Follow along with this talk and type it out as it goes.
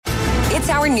It's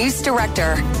our news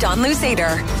director, Don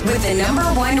Louzader, with the number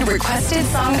one requested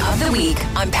song of the week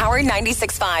on Power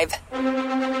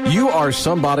 96.5. You are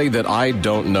somebody that I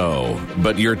don't know,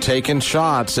 but you're taking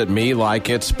shots at me like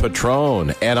it's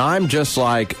Patron, and I'm just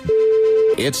like...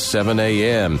 It's 7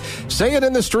 a.m. Say it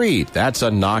in the street. That's a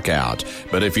knockout.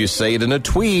 But if you say it in a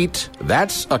tweet,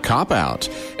 that's a cop-out.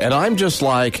 And I'm just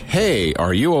like, hey,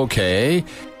 are you okay?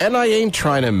 And I ain't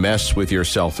trying to mess with your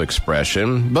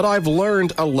self-expression, but I've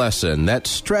learned a lesson that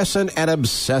stressing and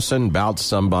obsessing about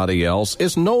somebody else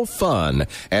is no fun,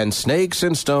 and snakes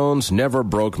and stones never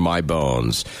broke my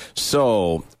bones.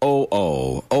 So,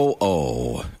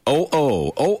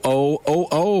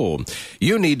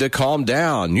 you need to calm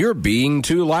down. You're being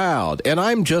too loud. And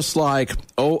I'm just like,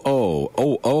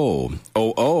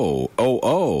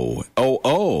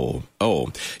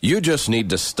 you just need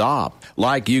to stop.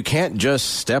 Like, you can't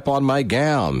just step on my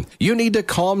gown. You need to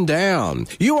calm down.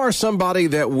 You are somebody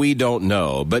that we don't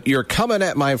know, but you're coming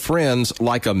at my friends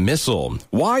like a missile.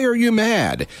 Why are you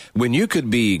mad? When you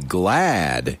could be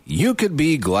glad. You could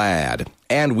be glad.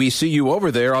 And we see you over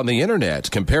there on the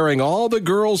internet comparing all the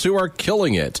girls who are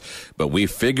killing it. But we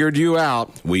figured you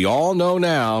out. We all know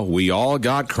now. We all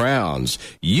got crowns.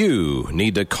 You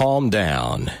need to calm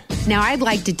down. Now, I'd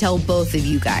like to tell both of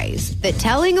you guys that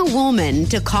telling a woman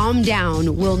to calm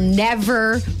down will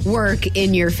never work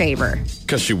in your favor.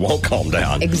 Because she won't calm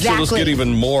down. Exactly. She'll just get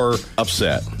even more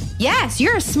upset. Yes,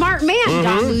 you're a smart man,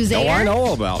 Don Louzader. Oh, I know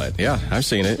all about it. Yeah, I've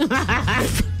seen it.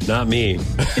 Not me.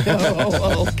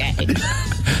 Oh, okay.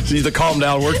 See, the calm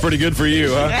down works pretty good for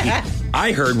you, huh?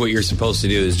 I heard what you're supposed to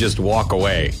do is just walk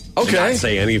away. Okay. And not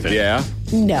say anything. Yeah.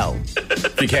 No.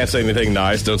 If you can't say anything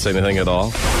nice, don't say anything at all.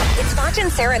 It's Foch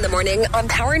and Sarah in the morning on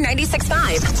Power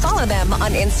 96.5. Follow them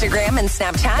on Instagram and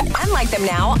Snapchat, and like them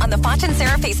now on the Foch and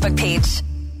Sarah Facebook page.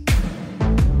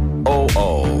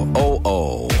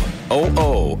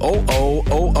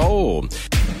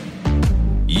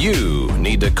 You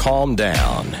need to calm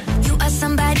down. You are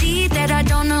somebody that I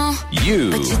don't know.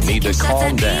 You need to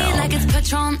calm down. Like it's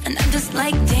Patron, and I'm just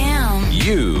like, damn.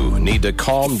 You need to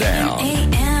calm down.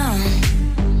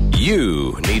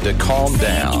 You need to calm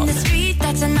down. In the street,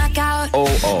 that's a knockout.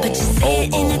 But you say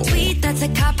it in a tweet, that's a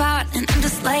cop out.